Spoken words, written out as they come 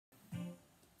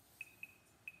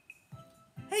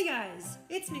Hey guys,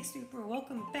 it's Mcsuper.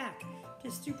 Welcome back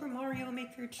to Super Mario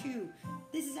Maker 2.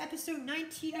 This is episode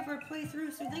 19 of our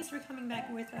playthrough, so thanks for coming back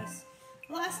with us.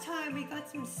 Last time we got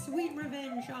some sweet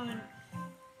revenge on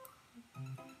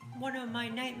one of my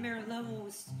nightmare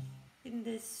levels in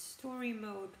this story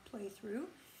mode playthrough,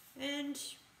 and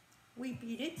we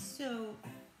beat it, so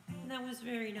that was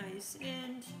very nice.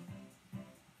 And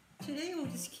today we'll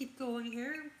just keep going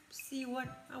here, see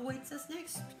what awaits us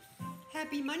next.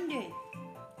 Happy Monday!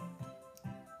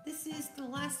 This is the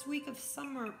last week of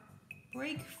summer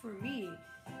break for me.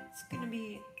 It's gonna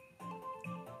be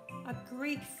a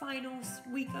great final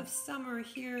week of summer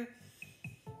here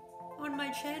on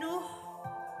my channel,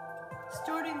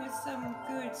 starting with some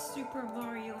good Super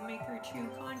Mario Maker 2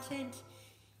 content.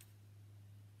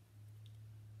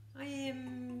 I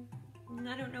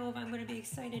don't know if I'm going to be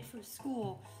excited for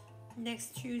school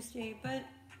next Tuesday, but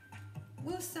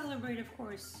we'll celebrate, of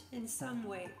course, in some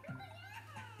way.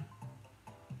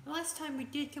 Last time we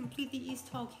did complete the East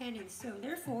Hall Cannon, so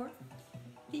therefore,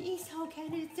 the East Hall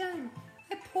Cannon is done.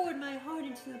 I poured my heart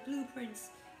into the blueprints,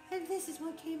 and this is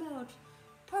what came out.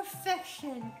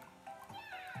 Perfection!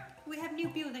 We have new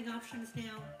building options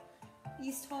now.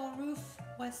 East Hall roof,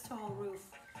 West Hall roof.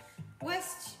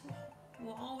 West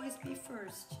will always be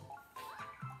first.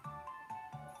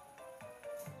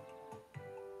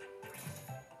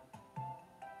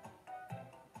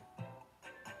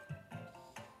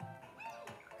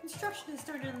 Construction has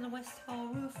started on the West Hall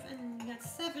roof, and got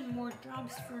 7 more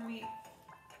jobs for me.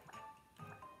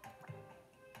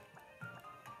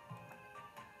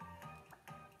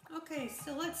 Okay,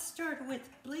 so let's start with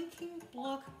Blinking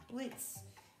Block Blitz.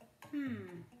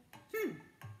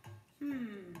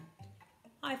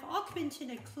 I've augmented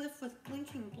a cliff with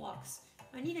blinking blocks.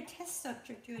 I need a test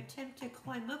subject to attempt to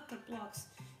climb up the blocks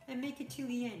and make it to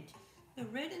the end. The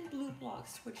red and blue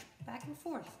blocks switch back and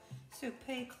forth, so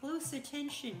pay close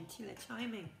attention to the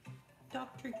timing.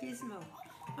 Dr. Gizmo.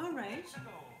 Alright,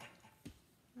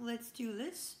 let's do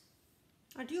this.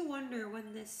 I do wonder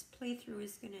when this playthrough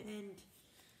is going to end.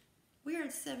 We're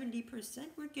at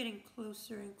 70%. We're getting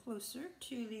closer and closer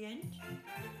to the end.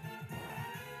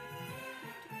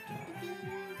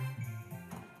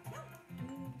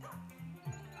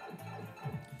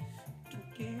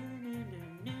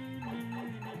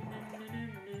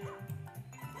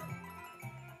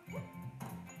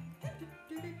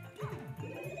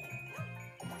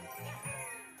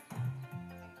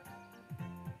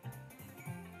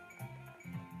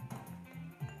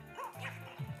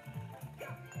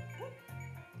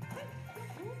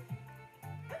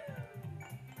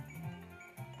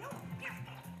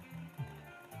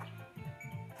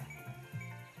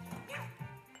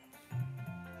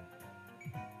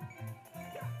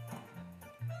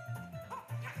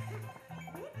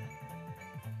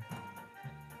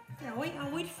 Yeah,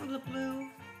 I'll wait for the blue.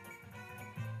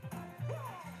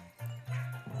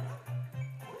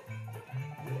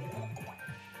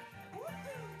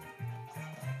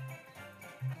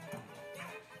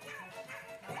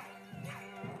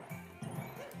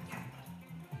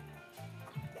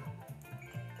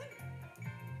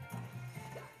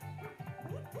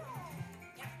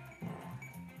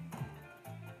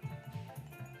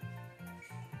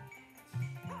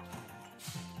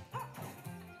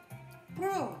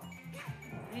 Bro!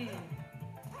 Man.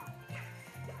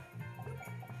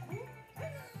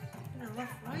 Been a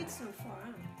rough ride so far,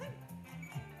 huh?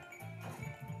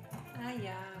 Ah,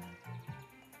 yeah.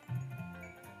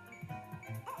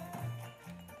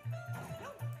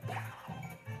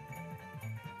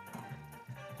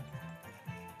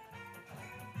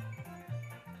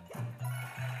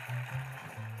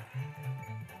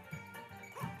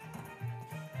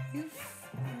 You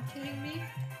kidding me?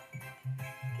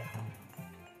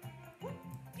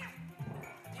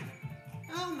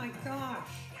 Oh my gosh.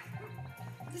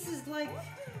 This is like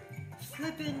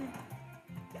flipping.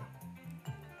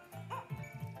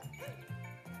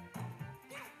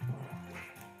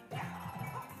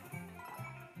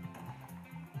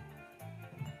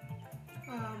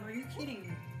 Are you kidding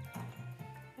me?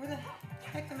 Where the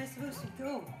heck am I supposed to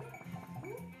go?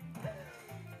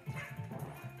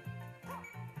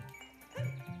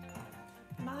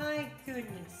 My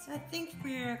goodness, I think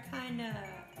we're kind of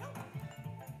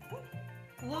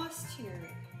lost here.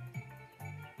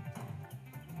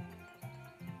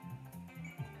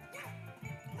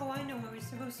 Oh, I know what we're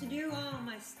supposed to do. Oh, am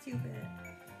I stupid?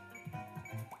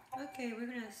 Okay, we're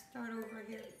gonna start over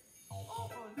here.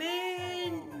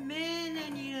 Man, I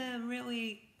need to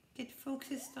really get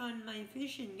focused on my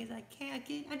vision because I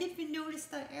didn't even notice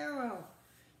the arrow.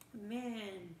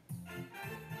 Man.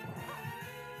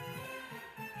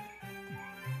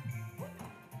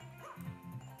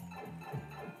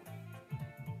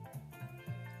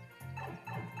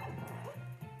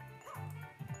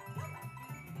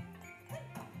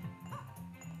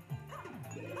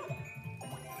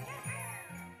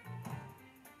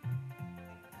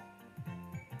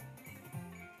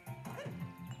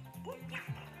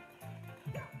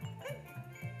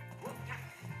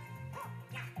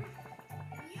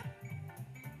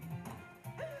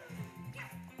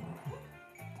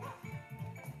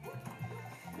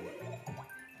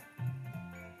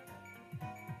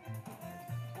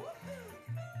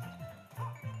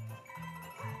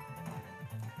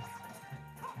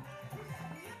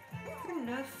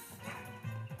 enough.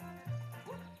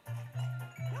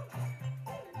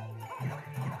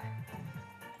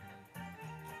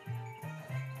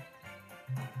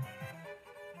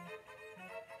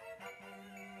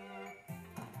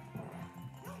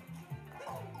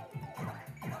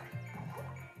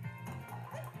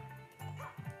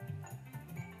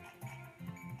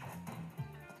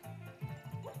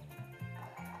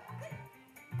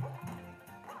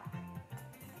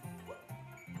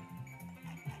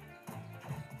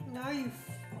 Knife.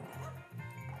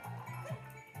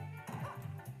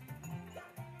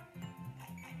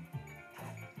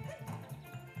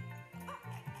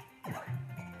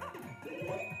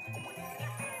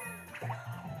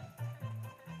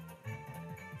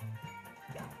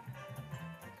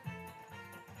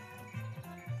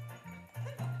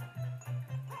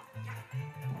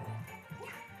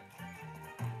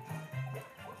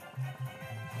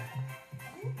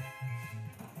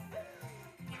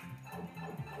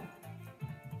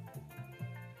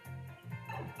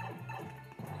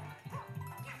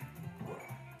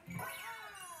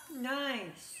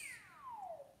 Nice.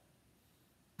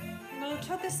 Well, it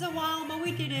took us a while, but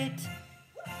we did it.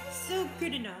 So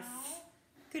good enough.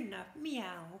 Good enough.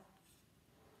 Meow.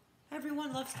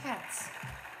 Everyone loves cats.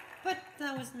 But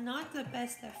that was not the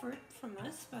best effort from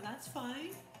us, but that's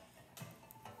fine.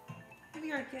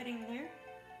 We are getting there.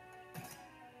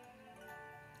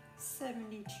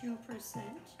 72%.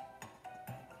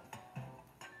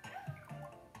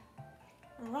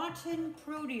 Rotten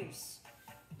produce.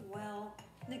 Well,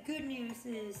 the good news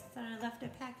is that I left a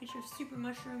package of super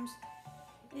mushrooms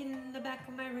in the back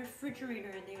of my refrigerator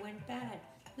and they went bad.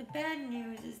 The bad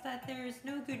news is that there is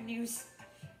no good news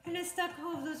and I stuck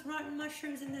all of those rotten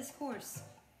mushrooms in this course.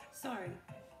 Sorry.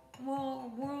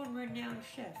 Well, world-renowned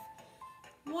chef.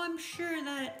 Well, I'm sure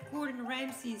that Gordon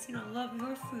Ramsay is gonna love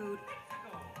your food.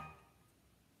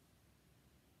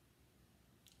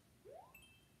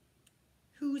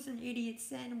 Who's an idiot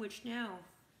sandwich now?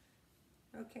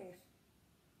 Okay.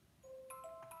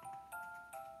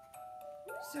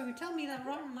 So you tell me that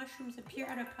rotten mushrooms appear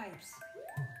out of pipes.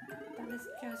 That is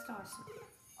just awesome.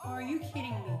 Are you kidding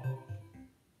me?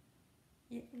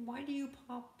 Yeah, why do you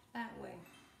pop that way?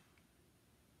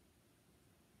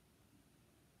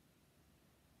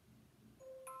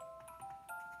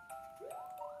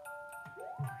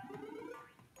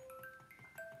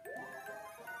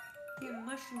 The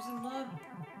mushrooms love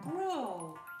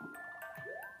grow.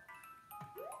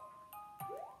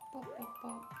 Pop, pop,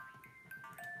 pop.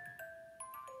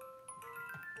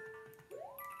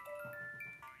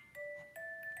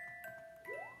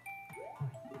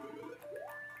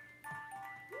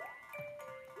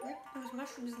 Yep, those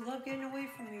mushrooms love getting away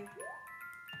from you.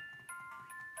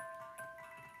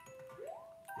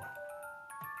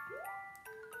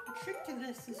 The trick to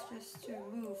this is just to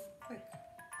move quick.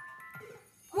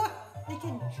 What? They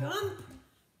can jump?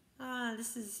 Ah,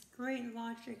 this is great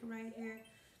logic right here.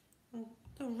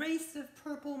 The race of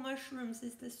purple mushrooms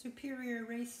is the superior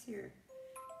race here.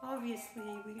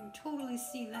 Obviously, we can totally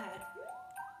see that.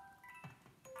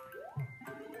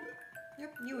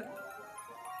 Yep, knew it.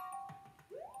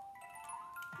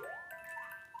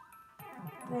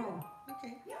 Bro,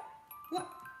 okay. What?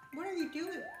 What are you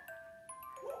doing?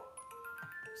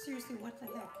 Seriously, what the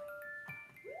heck?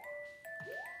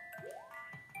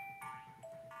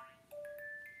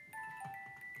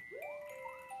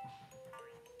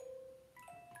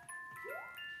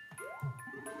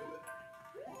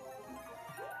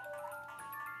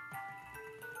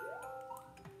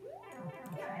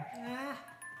 Ah.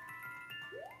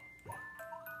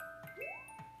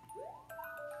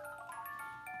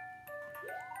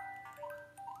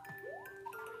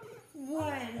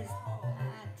 What is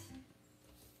that?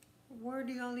 Where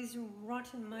do all these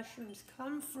rotten mushrooms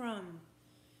come from?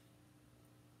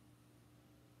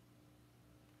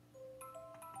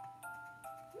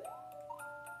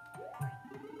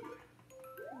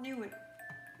 Knew it.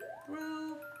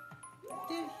 Bro,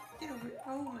 get over it.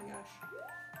 Oh my gosh.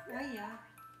 Oh yeah.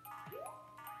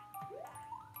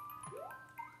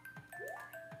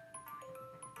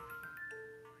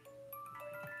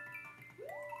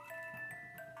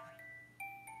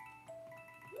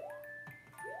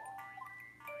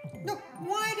 No,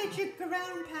 why did you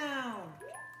ground pound?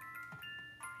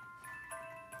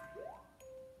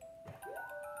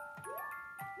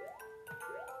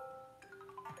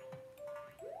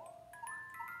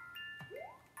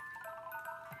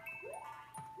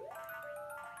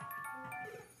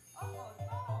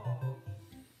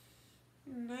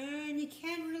 Man, you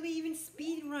can't really even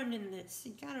speed run in this.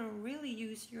 You gotta really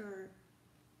use your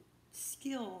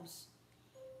skills.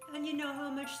 And you know how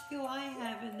much skill I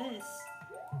have in this.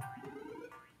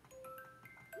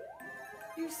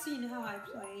 You've seen how I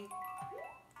play.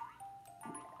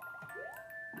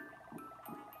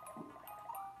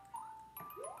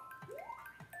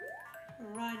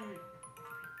 Run.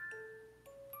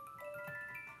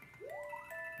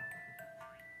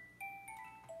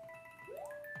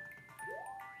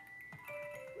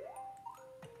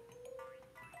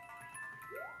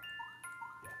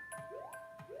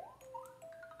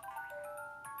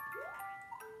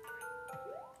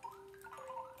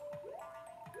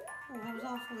 Oh, that was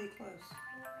awfully close.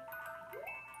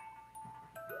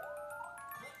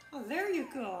 Oh, there you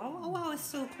go. Oh, I was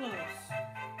so close.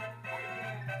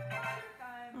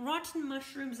 Rotten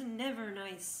mushrooms are never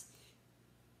nice.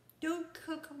 Don't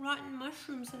cook rotten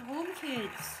mushrooms at home,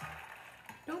 kids.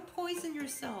 Don't poison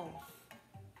yourself.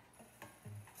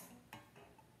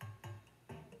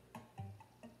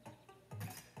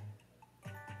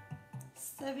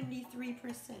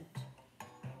 $73%.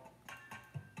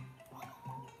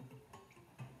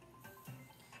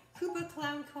 Koopa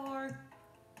Clown Car.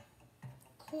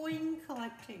 Coin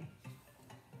collecting.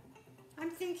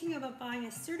 I'm thinking about buying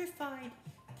a certified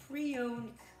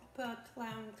pre-owned Koopa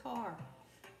Clown car.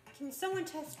 Can someone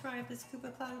test drive this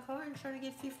Koopa Clown car and try to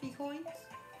get 50 coins?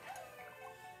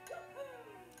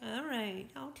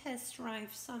 Alright, I'll test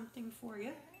drive something for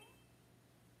you.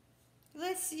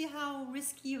 Let's see how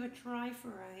risky of a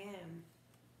driver I am.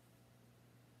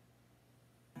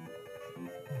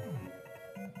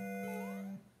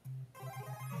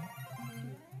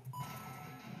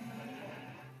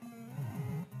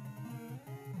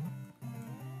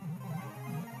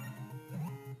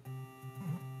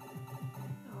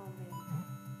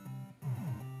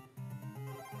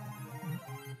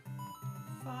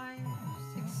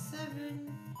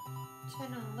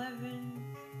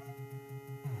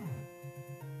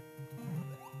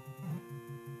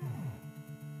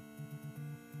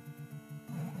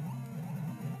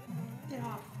 Get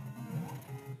off.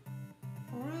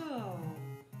 Bro.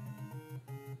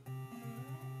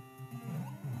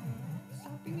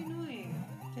 Stop being annoying.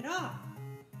 Get off.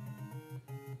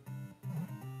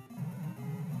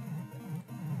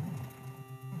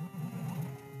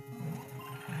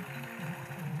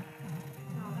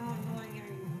 Oh, how annoying are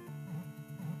you?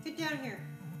 Get down here.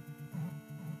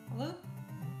 Hello?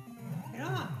 Get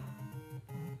off.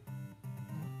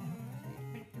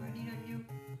 Do I need a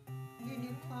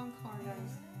new clown car,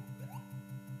 guys?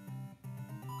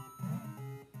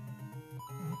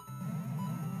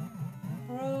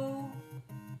 Bro.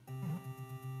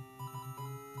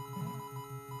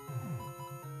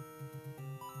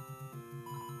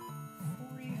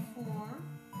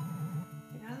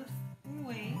 Get out of the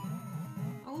way.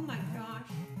 Oh my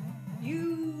gosh. You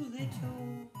little...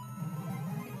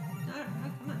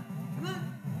 Come on.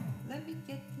 Let me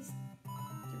get this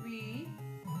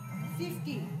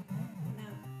 350.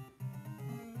 Now.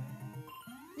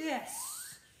 Yes.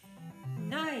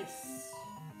 Nice.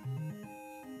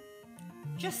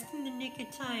 Just in the nick of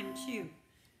time, too.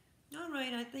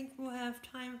 Alright, I think we'll have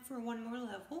time for one more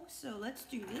level, so let's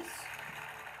do this.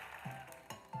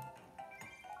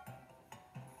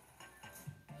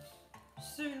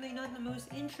 Certainly not the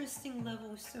most interesting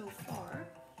level so far.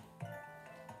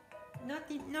 Not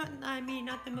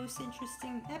the most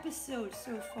interesting episode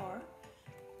so far.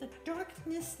 The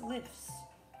darkness lifts.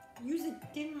 Use a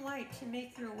dim light to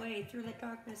make your way through the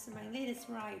darkness in my latest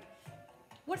ride.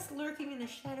 What's lurking in the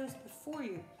shadows before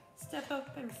you? Step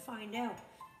up and find out.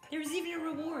 There's even a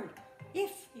reward,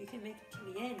 if you can make it to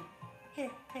the end. Heh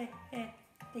heh heh,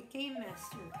 the Game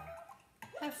Master.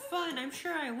 Have fun, I'm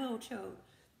sure I will, Toad.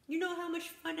 You know how much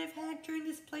fun I've had during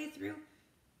this playthrough?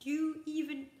 Do you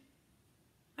even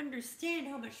understand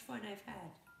how much fun I've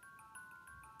had?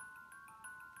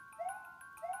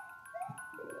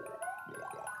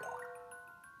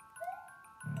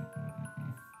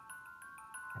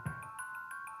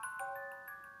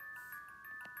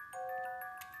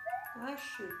 Ah,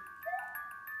 shoot.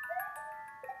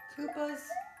 Koopas.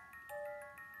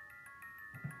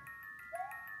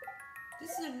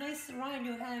 This is a nice ride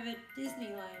you'll have at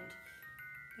Disneyland.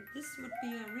 Like, this would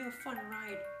be a real fun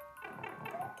ride.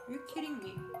 Are you kidding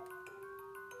me?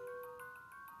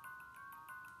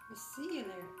 I see you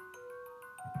there.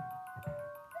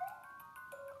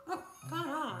 Oh, come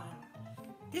on.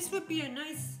 This would be a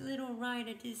nice little ride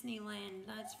at Disneyland,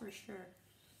 that's for sure.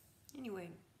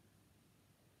 Anyway.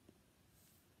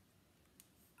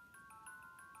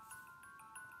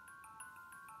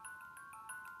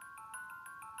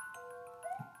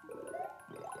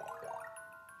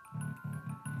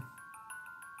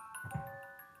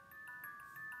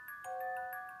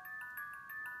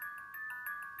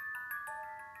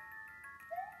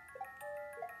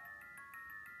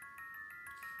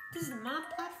 This is my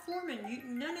platform,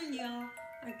 and none of y'all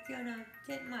are gonna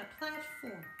get my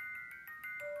platform.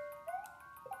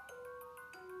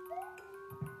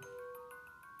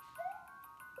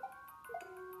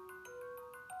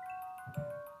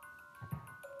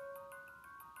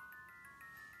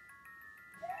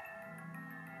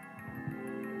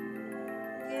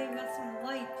 Yeah, I got some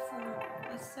light for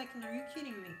a second. Are you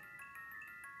kidding me?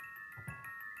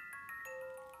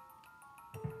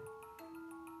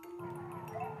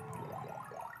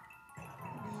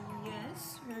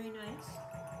 Yes, very nice.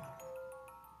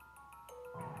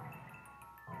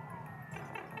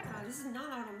 This is not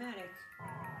automatic.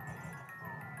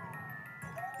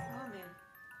 Oh man.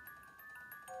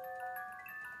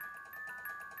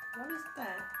 What is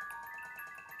that?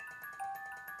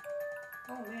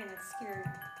 Oh man, that's scary.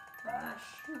 Ah,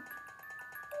 shoot.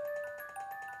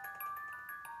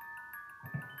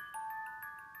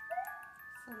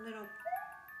 Some little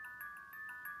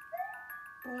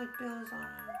bullet bills on it.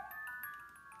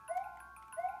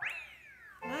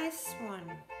 Nice one.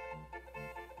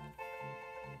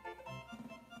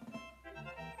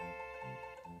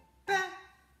 Bah.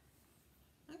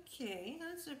 Okay,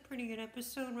 that's a pretty good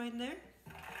episode right there.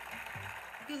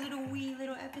 Good wee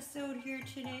little episode here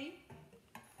today.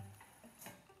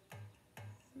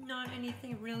 Not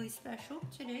anything really special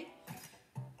today.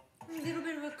 A little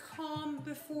bit of a calm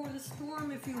before the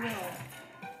storm, if you will.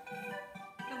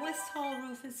 The West Hall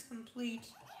roof is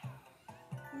complete.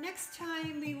 Next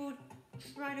time we will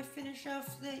try to finish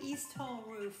off the East Hall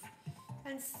roof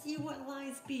and see what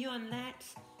lies beyond that.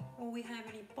 Will we have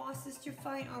any bosses to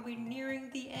fight? Are we nearing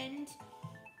the end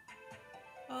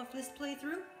of this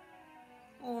playthrough?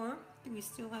 Or do we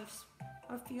still have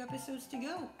a few episodes to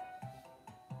go?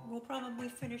 We'll probably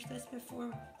finish this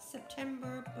before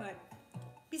September, but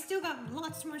we still got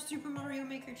lots more Super Mario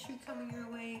Maker 2 coming your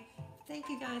way. Thank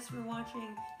you guys for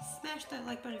watching. Smash that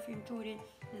like button if you enjoyed it.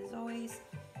 And as always,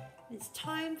 it's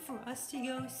time for us to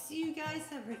go. See you guys.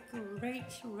 Have a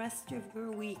great rest of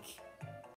your week.